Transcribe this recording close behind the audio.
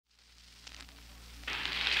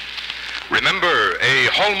Remember, a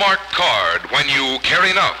Hallmark card when you care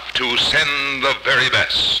enough to send the very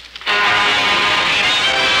best.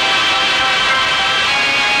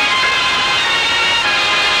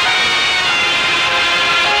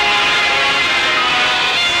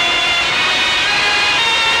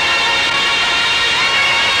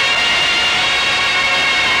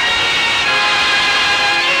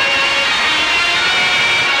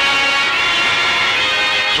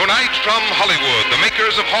 Tonight from Hollywood, the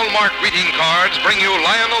makers of Hallmark greeting cards bring you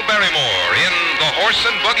Lionel Barrymore in The Horse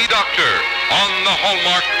and Buggy Doctor on the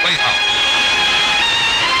Hallmark Playhouse.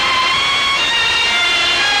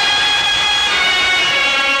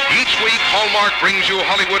 Each week, Hallmark brings you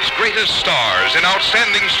Hollywood's greatest stars in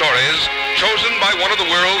outstanding stories chosen by one of the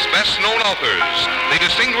world's best-known authors, the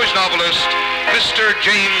distinguished novelist, Mr.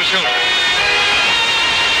 James Hilton.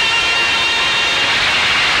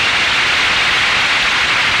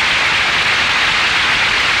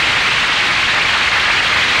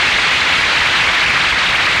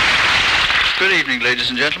 Good evening, ladies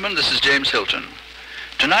and gentlemen. This is James Hilton.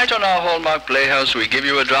 Tonight on our Hallmark Playhouse, we give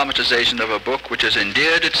you a dramatization of a book which has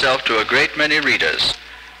endeared itself to a great many readers,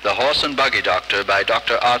 The Horse and Buggy Doctor by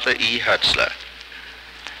Dr. Arthur E. Hertzler.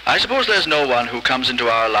 I suppose there's no one who comes into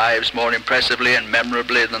our lives more impressively and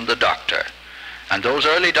memorably than the doctor. And those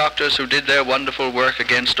early doctors who did their wonderful work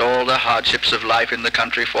against all the hardships of life in the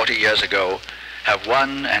country 40 years ago have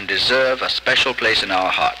won and deserve a special place in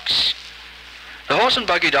our hearts. The horse and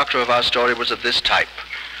buggy doctor of our story was of this type,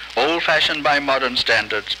 old-fashioned by modern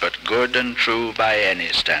standards, but good and true by any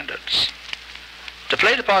standards. To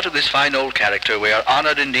play the part of this fine old character, we are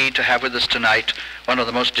honored indeed to have with us tonight one of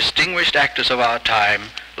the most distinguished actors of our time,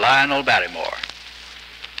 Lionel Barrymore.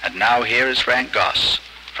 And now here is Frank Goss,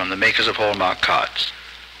 from the makers of Hallmark cards.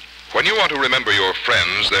 When you want to remember your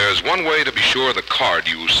friends, there's one way to be sure the card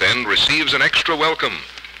you send receives an extra welcome.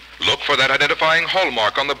 Look for that identifying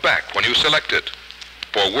hallmark on the back when you select it.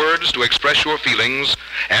 For words to express your feelings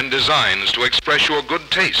and designs to express your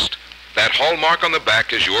good taste, that hallmark on the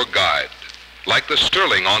back is your guide. Like the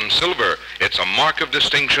sterling on silver, it's a mark of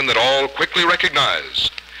distinction that all quickly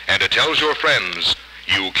recognize. And it tells your friends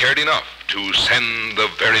you cared enough to send the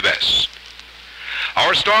very best.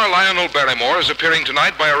 Our star Lionel Barrymore is appearing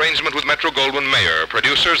tonight by arrangement with Metro-Goldwyn-Mayer,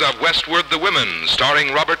 producers of Westward the Women,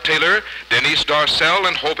 starring Robert Taylor, Denise Darcell,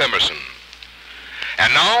 and Hope Emerson.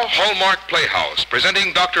 And now, Hallmark Playhouse,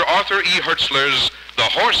 presenting Dr. Arthur E. Hertzler's The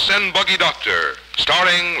Horse and Buggy Doctor,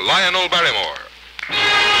 starring Lionel Barrymore.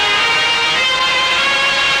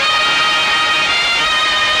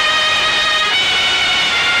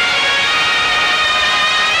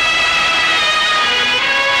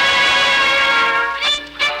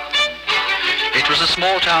 It was a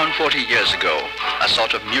small town 40 years ago, a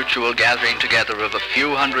sort of mutual gathering together of a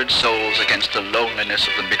few hundred souls against the loneliness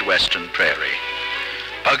of the Midwestern prairie.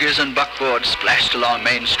 Buggies and buckboards splashed along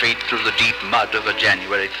Main Street through the deep mud of a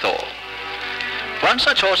January thaw. One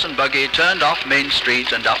such horse and buggy turned off Main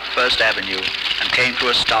Street and up First Avenue and came to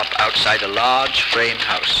a stop outside a large frame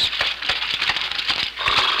house.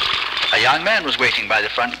 A young man was waiting by the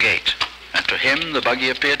front gate, and to him the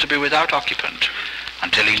buggy appeared to be without occupant,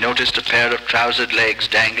 until he noticed a pair of trousered legs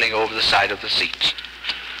dangling over the side of the seat.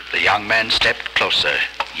 The young man stepped closer.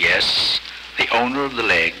 Yes, the owner of the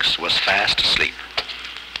legs was fast asleep.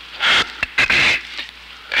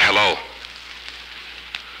 Hello.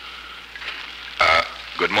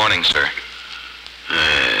 Good morning, sir.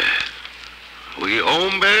 Were you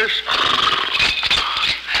home, Bears?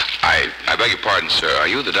 I beg your pardon, sir. Are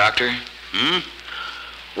you the doctor?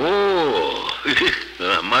 Oh,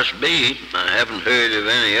 must be. I haven't heard of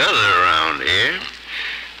any other around here.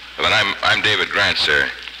 Well, then I'm David Grant, sir.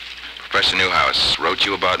 Professor Newhouse wrote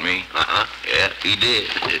you about me? Yeah, he did.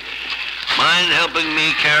 Mind helping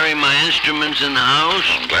me carry my instruments in the house?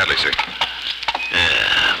 Oh, gladly, sir.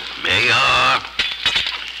 Here you are.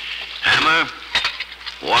 Hammer,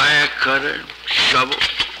 wire cutter, shovel,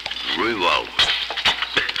 revolver.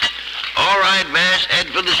 All right, Bass, head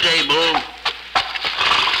for the stable.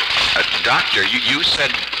 Doctor, you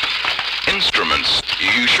said instruments.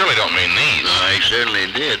 You surely don't mean these. I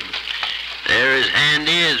certainly did. They're as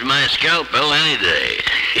handy as my scalpel any day.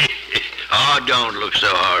 Oh, don't look so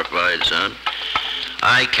horrified, son.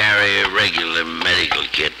 I carry a regular medical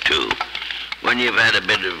kit, too. When you've had a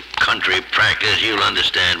bit of country practice, you'll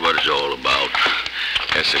understand what it's all about.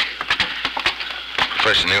 Yes, sir.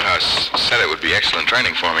 Professor Newhouse said it would be excellent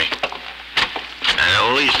training for me. And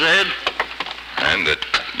all he said? And that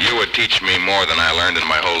you would teach me more than I learned in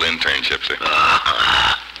my whole internship, sir.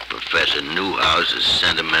 Professor Newhouse is a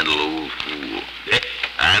sentimental old fool.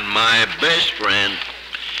 And my best friend,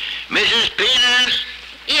 Mrs. Peters.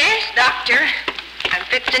 Yes, Doctor?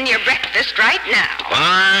 biscuits in your breakfast right now.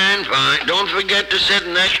 Fine, fine. Don't forget to set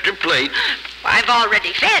an extra plate. I've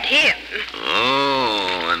already fed him.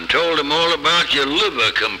 Oh, and told him all about your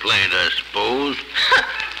liver complaint, I suppose.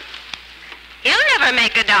 He'll never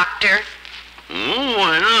make a doctor. Oh,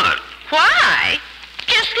 why not? Why?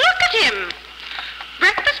 Just look at him.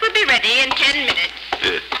 Breakfast will be ready in 10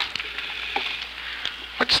 minutes.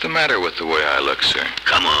 What's the matter with the way I look, sir?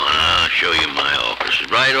 Come on, I'll show you my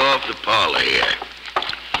office. Right off the parlor here.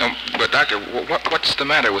 No, but, Doctor, what's the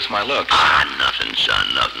matter with my look? Nothing,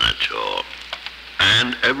 son, nothing at all.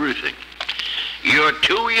 And everything. You're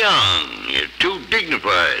too young. You're too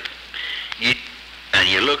dignified. And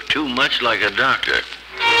you look too much like a doctor.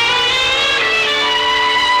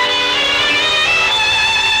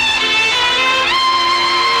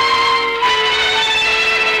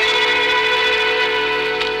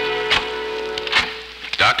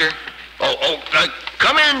 Doctor?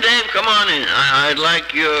 Come in, Dave. Come on in. I'd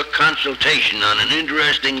like your consultation on an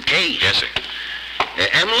interesting case. Yes, sir.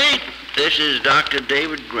 Emily, this is Dr.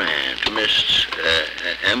 David Grant, Miss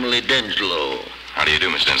Emily Denslow. How do you do,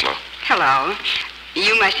 Miss Denslow? Hello.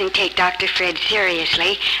 You mustn't take Dr. Fred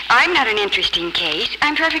seriously. I'm not an interesting case.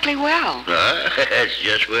 I'm perfectly well. That's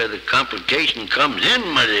just where the complication comes in,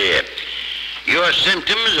 my dear. Your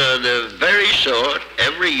symptoms are the very sort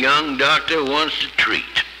every young doctor wants to treat.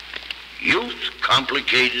 Youth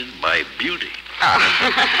complicated by beauty.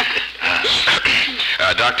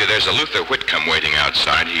 Doctor, there's a Luther Whitcomb waiting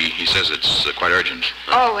outside. He says it's quite urgent.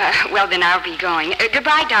 Oh, well, then I'll be going.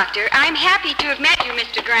 Goodbye, Doctor. I'm happy to have met you,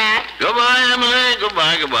 Mr. Grant. Goodbye, Emily.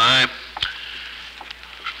 Goodbye.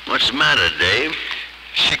 What's the matter, Dave?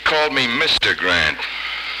 She called me Mr. Grant.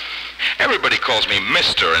 Everybody calls me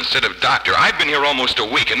Mr. instead of Doctor. I've been here almost a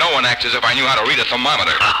week, and no one acts as if I knew how to read a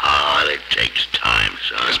thermometer. It takes time,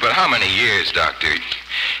 son. Yes, but how many years, Doctor?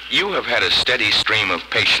 You have had a steady stream of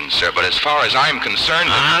patients, sir, but as far as I'm concerned...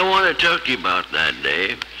 I want to talk to you about that,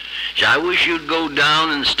 Dave. See, I wish you'd go down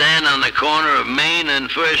and stand on the corner of Main and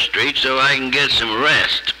First Street so I can get some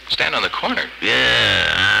rest. Stand on the corner?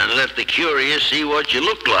 Yeah, and let the curious see what you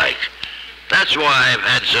look like. That's why I've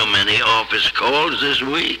had so many office calls this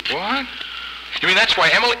week. What? You mean that's why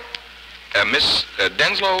Emily... Miss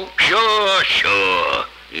Denslow? Sure.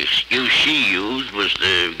 The excuse she used was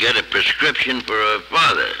to get a prescription for her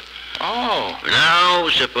father. Oh. Now,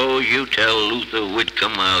 suppose you tell Luther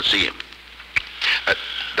Whitcomb I'll see him.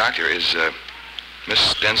 Doctor, is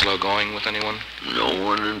Miss Denslow going with anyone? No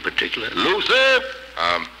one in particular. Luther?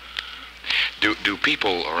 Do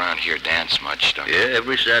people around here dance much, Doctor? Yeah,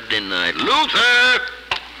 every Saturday night. Luther!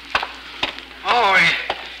 Oh,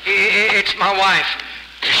 it's my wife.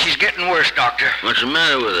 She's getting worse, Doctor. What's the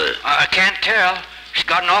matter with her? I can't tell. She's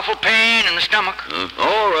got an awful pain in the stomach.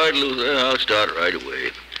 All right, Luther. I'll start right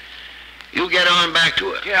away. You get on back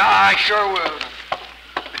to her. Yeah, I sure will.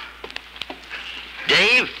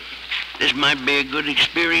 Dave, this might be a good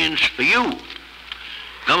experience for you.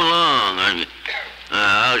 Come along.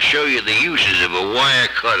 I'll show you the uses of a wire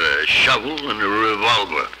cutter, a shovel, and a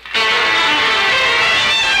revolver.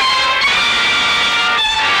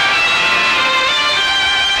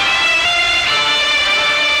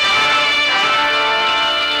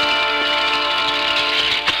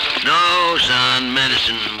 No, son,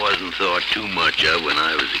 medicine wasn't thought too much of when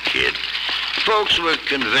I was a kid. Folks were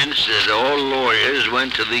convinced that all lawyers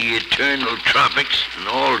went to the eternal tropics and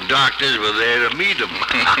all doctors were there to meet them.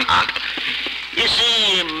 You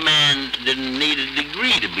see, a man didn't need a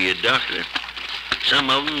degree to be a doctor. Some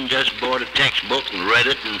of them just bought a textbook and read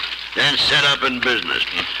it and then set up in business.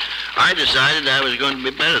 I decided I was going to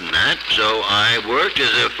be better than that, so I worked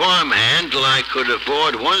as a farmhand till I could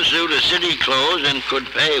afford one suit of city clothes and could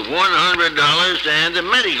pay $100 to enter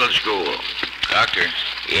medical school. Doctor?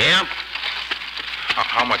 Yeah?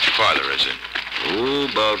 How much farther is it? Oh,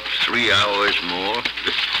 about 3 hours more.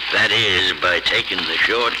 That is, by taking the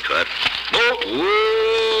shortcut. Oh,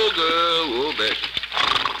 girl, oh, Bess.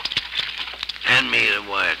 Hand me the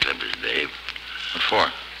wire clippers, Dave. What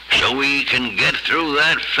for? So we can get through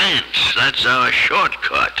that fence. That's our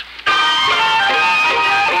shortcut.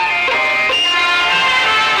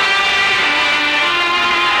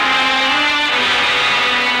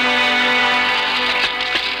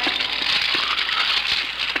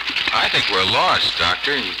 I think we're lost,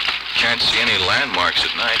 Doctor. You can't see any landmarks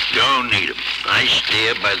at night. Don't need 'em. I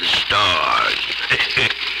steer by the stars.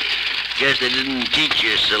 Guess they didn't teach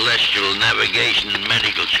you celestial navigation in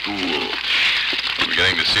medical school. I'm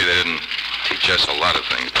beginning to see they didn't teach us a lot of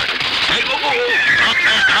things, Doctor. Hey, up,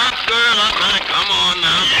 girl, up, come on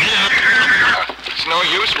now, get up. It's no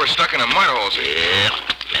use. We're stuck in a mud hole, sir. Yeah,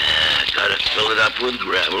 gotta fill it up with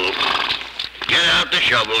gravel. Get out the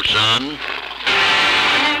shovel, son.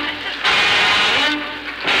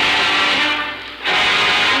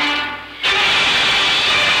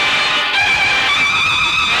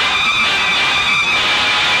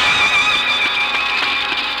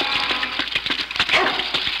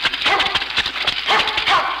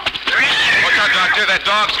 That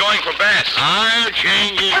dog's going for Bass. I'll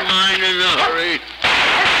change his mind in a hurry.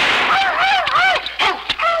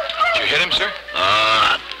 Did you hit him, sir?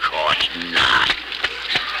 Of course not.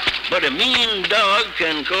 But a mean dog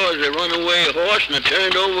can cause a runaway horse and a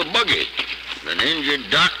turned-over buggy. An injured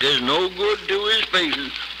doctor's no good to his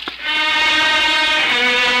patients.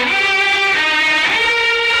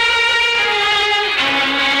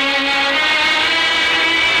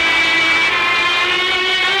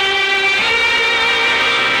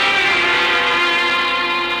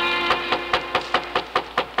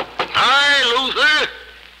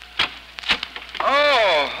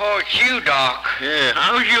 It's you, Doc. Yeah,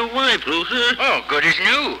 how's your wife, Luther? Oh, good as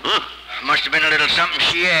new. Huh? Must have been a little something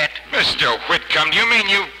she ate. Mr. Whitcomb, do you mean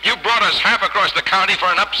you brought us half across the county for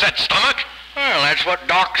an upset stomach? Well, that's what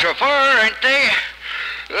docs are for, ain't they?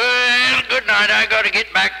 Well, good night. I gotta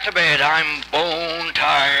get back to bed. I'm bone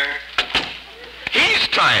tired. He's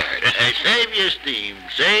tired. Save your steam.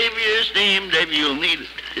 Save your steam, Dave. You'll need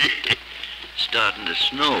it. Starting to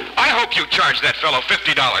snow. I hope you charge that fellow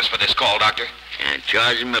 $50 for this call, Doctor. Can't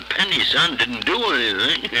charge him a penny, son. Didn't do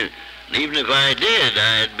anything. And even if I did,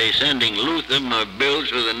 I'd be sending Luther my bills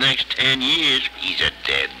for the next 10 years. He's a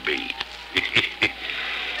deadbeat.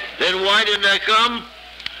 Then why did I come?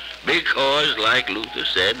 Because, like Luther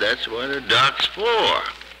said, that's what a doc's for.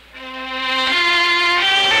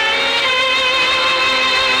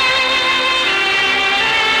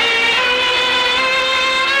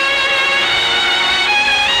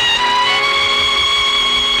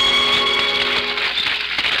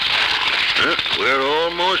 We're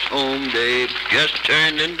almost home, Dave. Just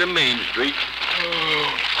turned into Main Street. Oh,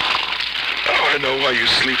 I know why you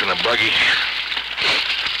sleep in a buggy.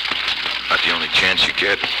 Not the only chance you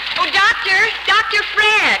get. Oh, Dr.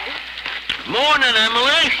 Fred. Morning,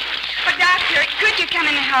 Emily. Oh, Doctor, could you come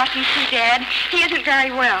in the house and see Dad? He isn't very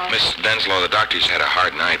well. Miss Denslow, the doctor's had a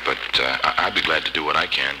hard night, but I'd be glad to do what I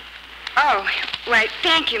can. Oh, well,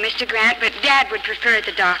 thank you, Mr. Grant, but Dad would prefer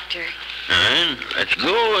the doctor. And let's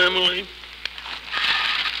go, Emily.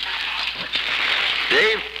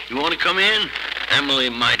 Dave, you want to come in? Emily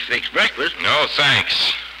might fix breakfast. No,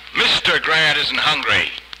 thanks. Mr. Grant isn't hungry.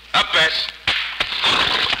 Up, Bess.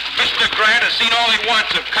 Mr. Grant has seen all he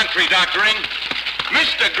wants of country doctoring.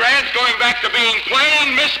 Mr. Grant's going back to being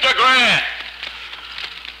plain Mr. Grant.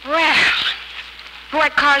 Well,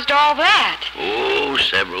 what caused all that? Oh,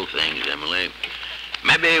 several things, Emily.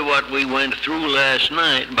 Maybe what we went through last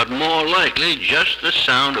night, but more likely just the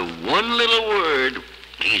sound of one little word.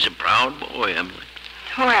 He's a proud boy, Emily.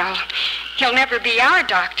 Well, he'll never be our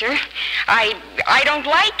doctor. I don't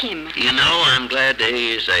like him. You know, I'm glad to hear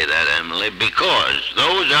you say that, Emily, because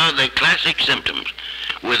those are the classic symptoms.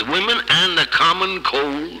 With women and the common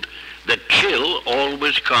cold, the chill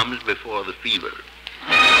always comes before the fever.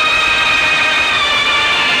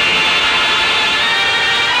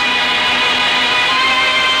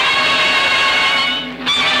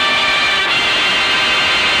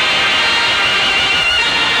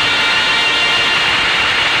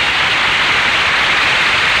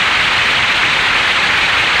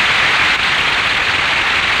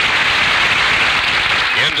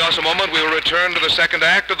 In just a moment, we will return to the second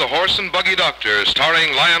act of The Horse and Buggy Doctor,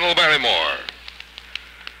 starring Lionel Barrymore.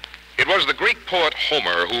 It was the Greek poet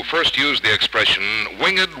Homer who first used the expression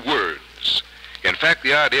winged words. In fact,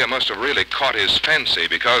 the idea must have really caught his fancy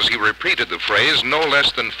because he repeated the phrase no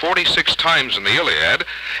less than 46 times in the Iliad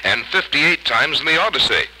and 58 times in the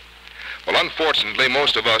Odyssey. Well, unfortunately,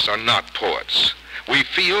 most of us are not poets. We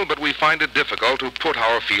feel, but we find it difficult to put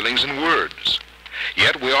our feelings in words.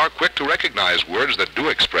 Yet we are quick to recognize words that do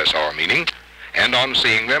express our meaning, and on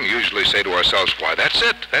seeing them usually say to ourselves, why, that's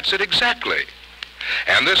it exactly.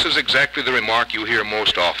 And this is exactly the remark you hear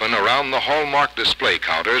most often around the Hallmark display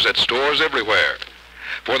counters at stores everywhere.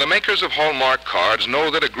 For the makers of Hallmark cards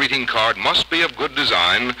know that a greeting card must be of good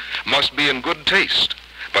design, must be in good taste,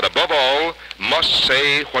 but above all, must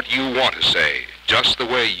say what you want to say, just the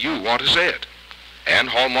way you want to say it. And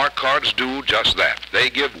Hallmark cards do just that.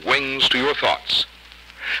 They give wings to your thoughts.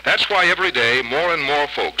 That's why every day more and more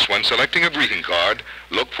folks, when selecting a greeting card,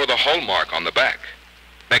 look for the Hallmark on the back.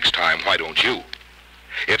 Next time, why don't you?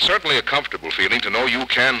 It's certainly a comfortable feeling to know you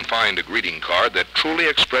can find a greeting card that truly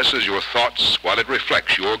expresses your thoughts while it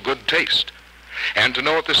reflects your good taste. And to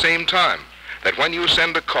know at the same time that when you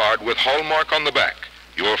send a card with Hallmark on the back,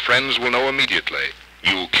 Your friends will know immediately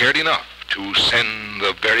you cared enough to send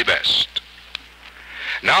the very best.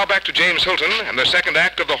 Now back to James Hilton and the second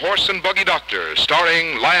act of The Horse and Buggy Doctor,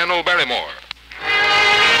 starring Lionel Barrymore.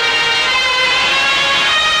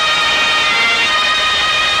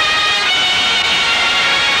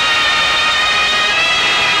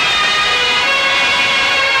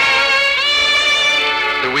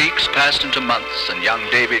 The weeks passed into months, and young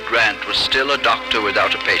David Grant was still a doctor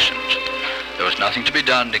without a patient. There was nothing to be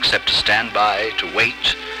done except to stand by, to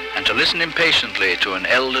wait, and to listen impatiently to an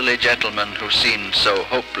elderly gentleman who seemed so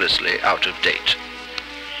hopelessly out of date.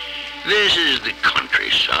 This is the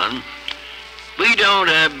country, son. We don't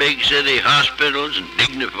have big city hospitals and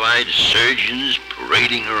dignified surgeons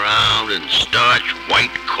parading around in starched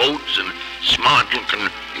white coats and smart-looking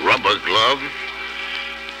rubber gloves.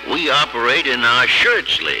 We operate in our shirt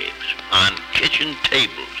sleeves, on kitchen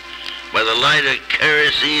tables, by the light of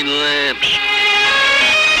kerosene lamps.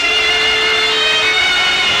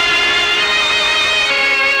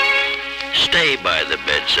 Stay by the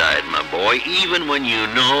bedside, my boy, even when you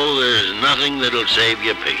know there's nothing that'll save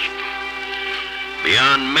your patient.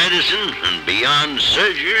 Beyond medicine and beyond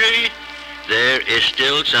surgery, there is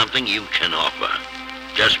still something you can offer.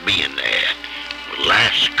 Just being there, with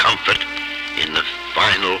last comfort in the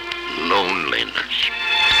final loneliness.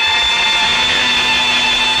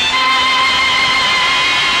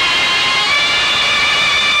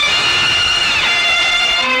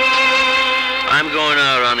 I'm going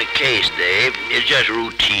out on a case, Dave. It's just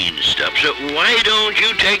routine stuff. So why don't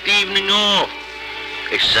you take the evening off?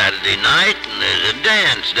 It's Saturday night, and there's a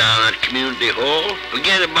dance down at Community Hall.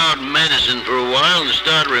 Forget about medicine for a while and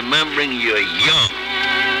start remembering you're young.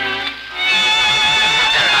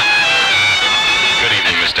 Good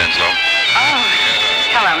evening, Miss Denslow. Oh,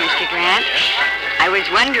 hello, Mr. Grant. I was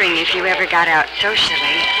wondering if you ever got out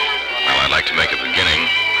socially. Well, I'd like to make a beginning.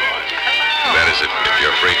 That is, if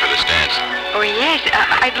you're free for this dance. Oh, yes,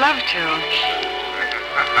 I'd love to.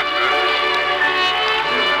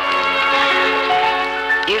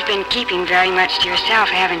 You've been keeping very much to yourself,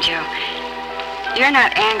 haven't you? You're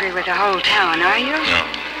not angry with the whole town, are you? No.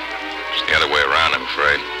 It's the other way around, I'm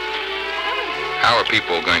afraid. How are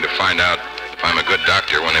people going to find out if I'm a good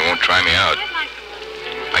doctor when they won't try me out?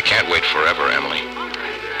 I can't wait forever, Emily.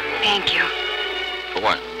 Thank you For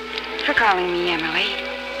what? for calling me Emily.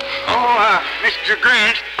 Oh, Mr.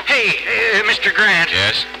 Grant. Hey, Mr. Grant.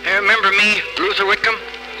 Yes? Remember me, Luther Whitcomb?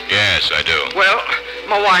 Yes, I do. Well,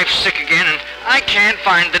 my wife's sick again, and I can't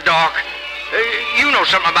find the doc. You know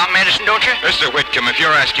something about medicine, don't you? Mr. Whitcomb, if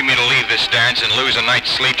you're asking me to leave this dance and lose a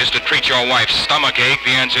night's sleep just to treat your wife's stomach ache,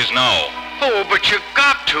 the answer's no. Oh, but you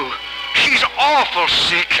got to. She's awful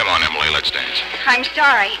sick. Come on, Emily, let's dance. I'm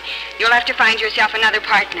sorry. You'll have to find yourself another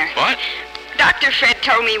partner. What? Dr. Fred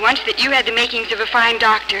told me once that you had the makings of a fine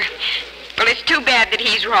doctor. Well, it's too bad that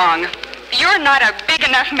he's wrong. You're not a big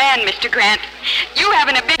enough man, Mr. Grant. You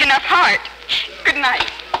haven't a big enough heart. Good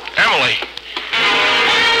night. Emily!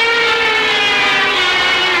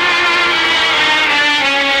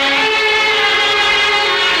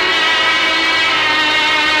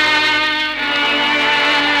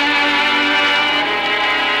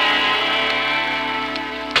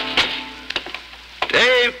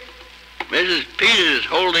 Dave, Mrs. Peters is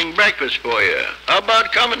holding breakfast for you. How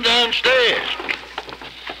about coming downstairs?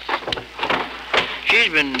 She's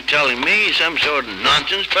been telling me some sort of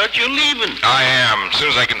nonsense about you leaving. I am, as soon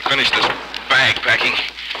as I can finish this bag packing.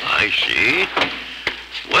 I see.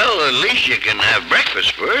 Well, at least you can have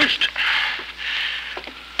breakfast first.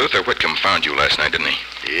 Luther Whitcomb found you last night, didn't he?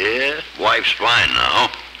 Yeah, wife's fine now.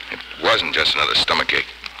 It wasn't just another stomachache.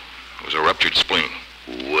 It was a ruptured spleen.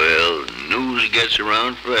 Well, news gets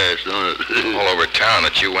around fast, don't it? All over town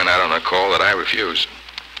that you went out on a call that I refused.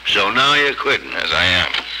 So now you're quitting. As I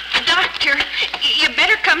am. Doctor, you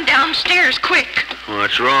better come downstairs quick.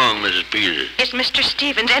 What's wrong, Mrs. Peters? It's Mr.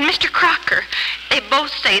 Stevens and Mr. Crocker. They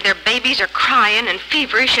both say their babies are crying and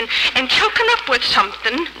feverish and choking up with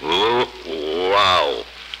something. Oh, wow.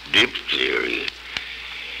 Diphtheria.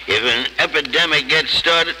 If an epidemic gets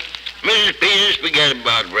started, Mrs. Peters, forget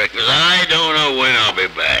about breakfast. I don't know when I'll be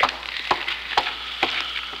back.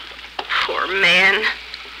 Poor man.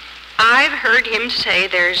 I've heard him say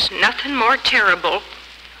there's nothing more terrible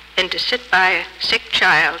than to sit by a sick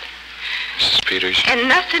child. Mrs. Peters? And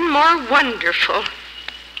nothing more wonderful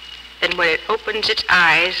than when it opens its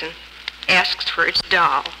eyes and asks for its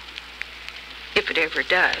doll. If it ever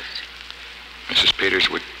does. Mrs. Peters,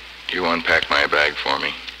 would you unpack my bag for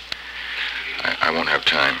me? I won't have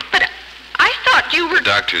time. But I thought you were... The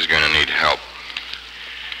doctor's going to need help.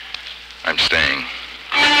 I'm staying.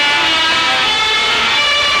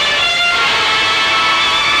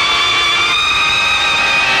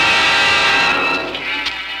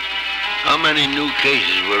 many new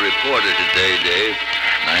cases were reported today, Dave?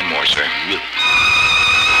 9 more, sir.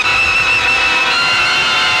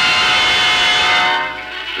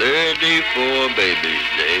 34 babies,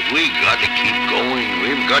 Dave. We got to keep going.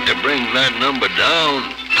 We've got to bring that number down.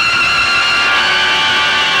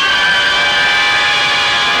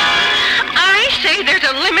 I say there's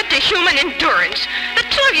a limit to human endurance. The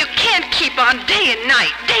two of you can't keep on day and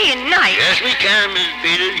night, day and night. Yes, we can, Miss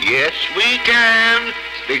Peters. Yes, we can.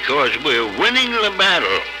 Because we're winning the battle.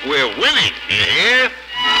 We're winning. You hear?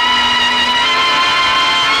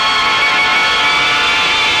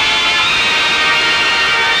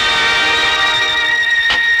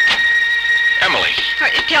 Emily.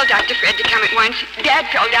 Tell Dr. Fred to come at once. Dad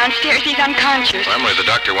fell downstairs. He's unconscious. Well, Emily, the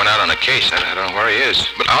doctor went out on a case. I don't know where he is.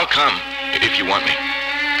 But I'll come if you want me.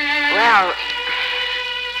 Well,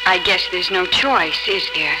 I guess there's no choice, is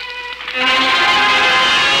there?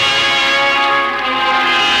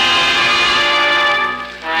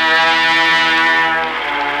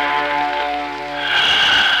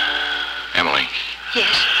 Emily.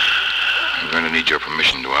 Yes. I'm going to need your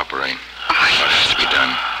permission to operate. What has to be done?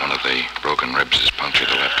 One of the broken ribs has punctured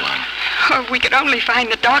the left lung. Oh, we could only find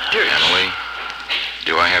the doctor. Emily,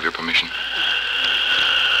 do I have your permission?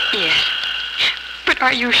 Yes. But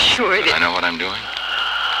are you sure I that... know what I'm doing?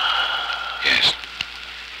 Yes.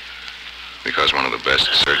 Because one of the best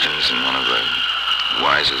surgeons and one of the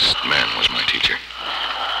wisest men was my teacher.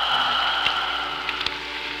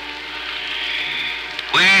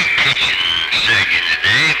 We're kitchen surgeons,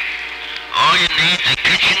 Dave. All you need is a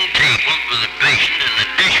kitchen table for the patient and a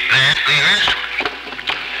dishpan for your instruments.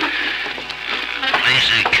 Place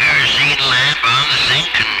a kerosene lamp on the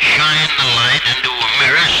sink and shine the light into a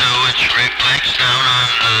mirror so it reflects down on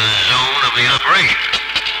the zone of the operation.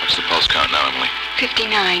 What's the pulse count now, Emily?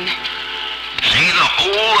 59. See the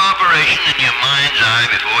whole operation in your mind's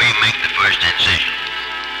eye before you make the first incision.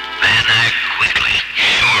 Then act quickly,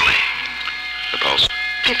 surely. The pulse?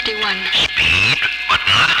 51. Speed, but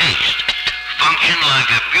not haste. Function like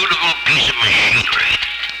a beautiful piece of machinery,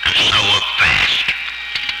 and slow up fast.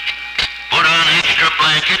 Put on extra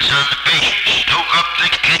blankets on the patient, stoke up the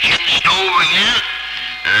kitchen stove again,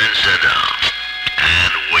 and sit down.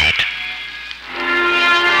 And wait.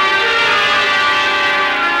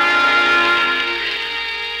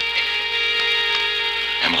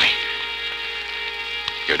 Emily,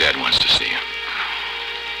 your dad wants to see you.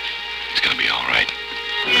 It's going to be all right.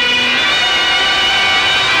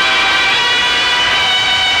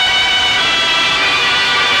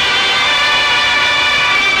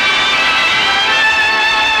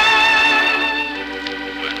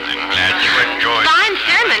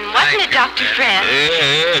 Wasn't it, Dr. Fred?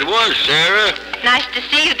 Yeah, it was, Sarah. Nice to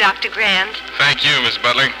see you, Dr. Grant. Thank you, Miss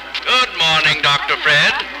Butler. Good morning, Dr.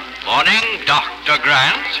 Fred. Morning, Dr.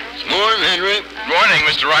 Grant. Morning, Henry. Morning,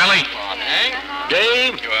 Mr. Riley. Morning.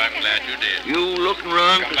 Dave, I'm glad you did. you looking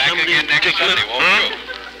around for Back somebody again in next particular? Sunday, won't you?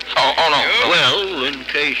 Oh, no. Well, in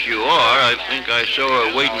case you are, I think I saw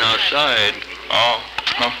her waiting outside. Oh.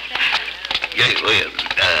 Yeah,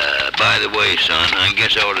 by the way, son, I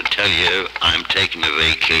guess I ought to tell you I'm taking a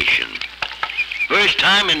vacation. First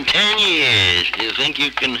time in 10 years. Do you think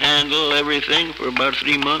you can handle everything for about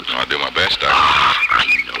 3 months? I'll do my best, Doctor. I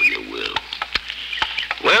know you will.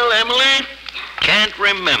 Well, Emily, can't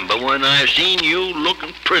remember when I've seen you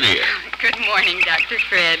looking prettier. Good morning, Dr.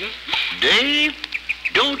 Fred. Dave,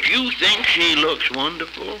 don't you think she looks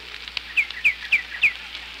wonderful?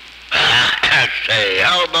 I say,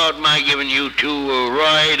 how about my giving you two a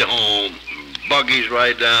ride home? Buggy's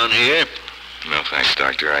right down here. No, thanks,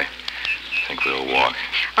 Doctor. I think we'll walk.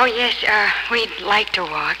 Oh, yes, we'd like to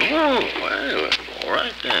walk. Oh, well, all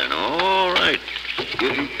right then, all right.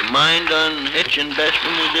 You mind unhitching best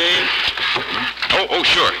for me, Dave? Oh,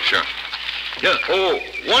 sure. Yeah, oh,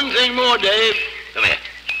 one thing more, Dave. Come here.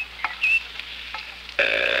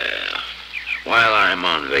 While I'm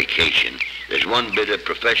on vacation, there's one bit of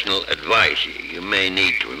professional advice you may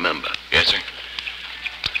need to remember. Yes, sir.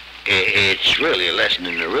 It's really a lesson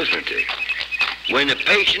in arithmetic. When a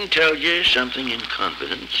patient tells you something in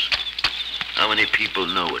confidence, how many people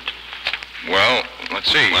know it? Well,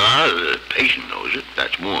 let's see. Well, the patient knows it.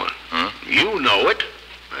 That's one. Huh? You know it.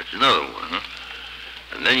 That's another one.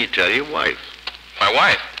 And then you tell your wife. My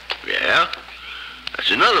wife? Yeah.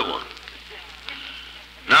 That's another one.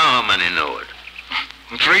 Now how many know it?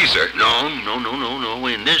 3, sir. No.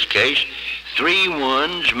 In this case, 3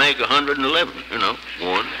 ones make 111. You know,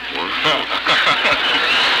 one.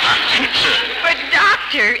 But,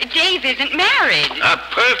 Doctor, Dave isn't married. A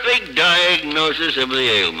perfect diagnosis of the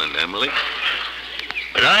ailment, Emily.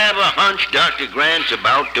 But I have a hunch Dr. Grant's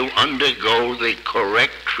about to undergo the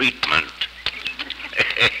correct treatment.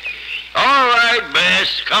 All right,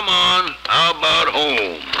 Bess, come on. How about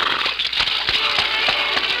home?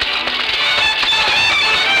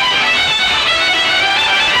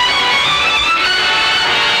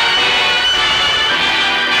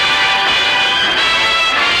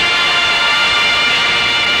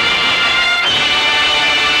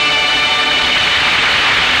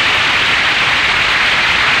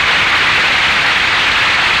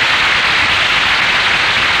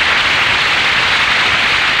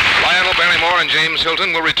 And James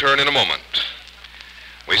Hilton will return in a moment.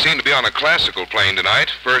 We seem to be on a classical plane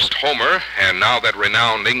tonight. First Homer, and now that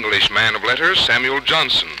renowned English man of letters, Samuel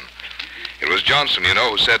Johnson. It was Johnson, you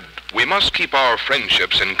know, who said, "We must keep our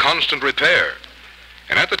friendships in constant repair."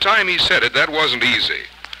 And at the time he said it, that wasn't easy.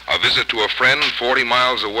 A visit to a friend 40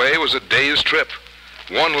 miles away was a day's trip.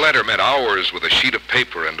 One letter meant hours with a sheet of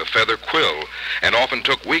paper and a feather quill, and often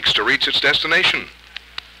took weeks to reach its destination.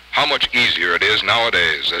 How much easier it is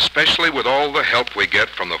nowadays, especially with all the help we get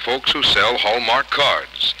from the folks who sell Hallmark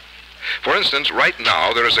cards. For instance, right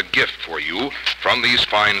now there is a gift for you from these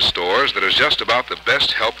fine stores that is just about the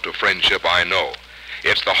best help to friendship I know.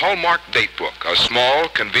 It's the Hallmark Date Book, a small,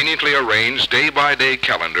 conveniently arranged day-by-day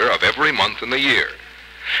calendar of every month in the year.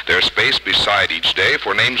 There's space beside each day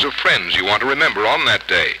for names of friends you want to remember on that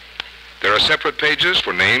day. There are separate pages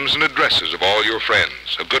for names and addresses of all your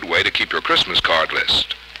friends, a good way to keep your Christmas card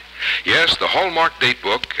list. Yes, the Hallmark Date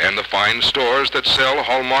Book and the fine stores that sell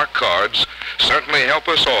Hallmark cards certainly help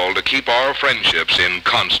us all to keep our friendships in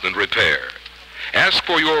constant repair. Ask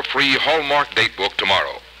for your free Hallmark Date Book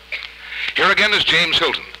tomorrow. Here again is James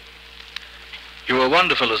Hilton. You were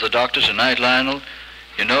wonderful as a doctor tonight, Lionel.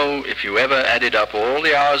 You know, if you ever added up all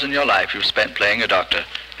the hours in your life you've spent playing a doctor,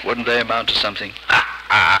 wouldn't they amount to something? Well,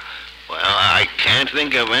 I can't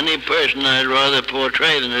think of any person I'd rather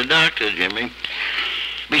portray than a doctor, Jimmy.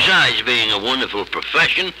 Besides being a wonderful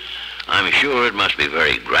profession, I'm sure it must be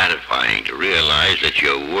very gratifying to realize that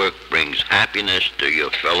your work brings happiness to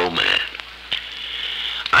your fellow man.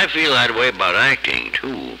 I feel that way about acting,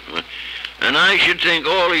 too. And I should think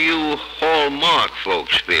all of you Hallmark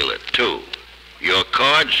folks feel it, too. Your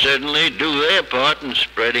cards certainly do their part in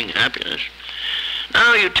spreading happiness.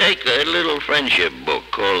 Now you take a little friendship book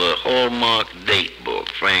called the Hallmark Date Book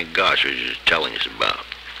Frank Goss was just telling us about.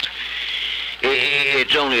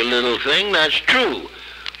 It's only a little thing, that's true,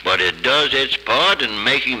 but it does its part in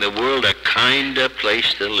making the world a kinder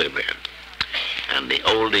place to live in. And the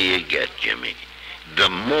older you get, Jimmy, the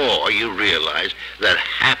more you realize that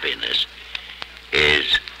happiness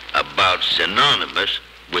is about synonymous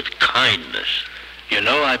with kindness. You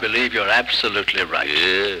know, I believe you're absolutely right.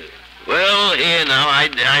 Yeah. Well, here now, I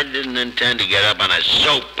didn't intend to get up on a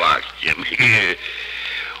soapbox, Jimmy.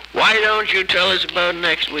 Why don't you tell us about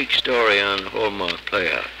next week's story on Hallmark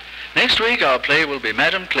Playhouse? Next week, our play will be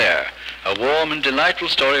Madame Claire, a warm and delightful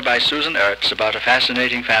story by Susan Ertz about a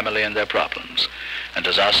fascinating family and their problems. And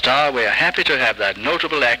as our star, we are happy to have that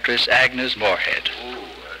notable actress, Agnes Moorehead.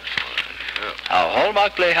 Our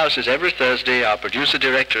Hallmark Playhouse is every Thursday. Our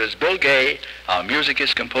producer-director is Bill Gay. Our music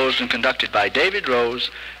is composed and conducted by David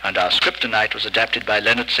Rose. And our script tonight was adapted by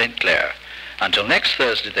Leonard St. Clair. Until next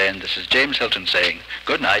Thursday, then, this is James Hilton saying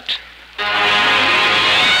good night.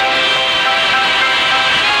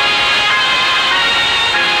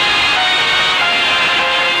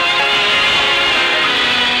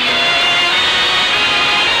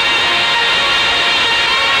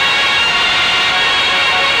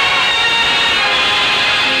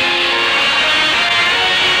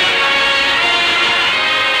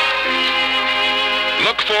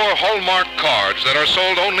 Look for Hallmark cards that are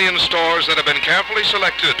sold only in stores that have been carefully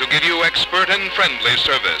selected to give you expert and friendly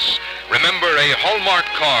service. Remember, a Hallmark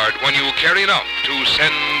card when you care enough to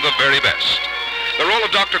send the very best. The role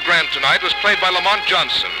of Dr. Grant tonight was played by Lamont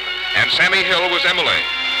Johnson, and Sammy Hill was Emily.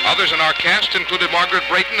 Others in our cast included Margaret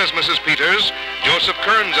Brayton as Mrs. Peters, Joseph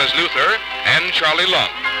Kearns as Luther, and Charlie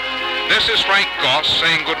Lung. This is Frank Goss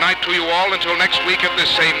saying good night to you all until next week at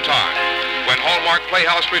this same time, when Hallmark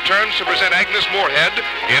Playhouse returns to present Agnes Moorehead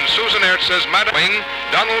in Susan Ertz's Madame Wing,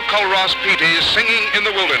 Donald Culross Petey's Singing in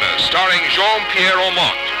the Wilderness, starring Jean-Pierre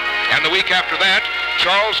Aumont. And the week after that,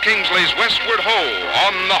 Charles Kingsley's Westward Ho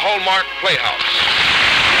on the Hallmark Playhouse.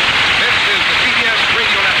 This is the CBS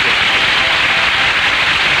Radio Network.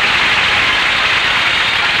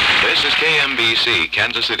 This is KMBC,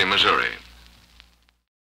 Kansas City, Missouri.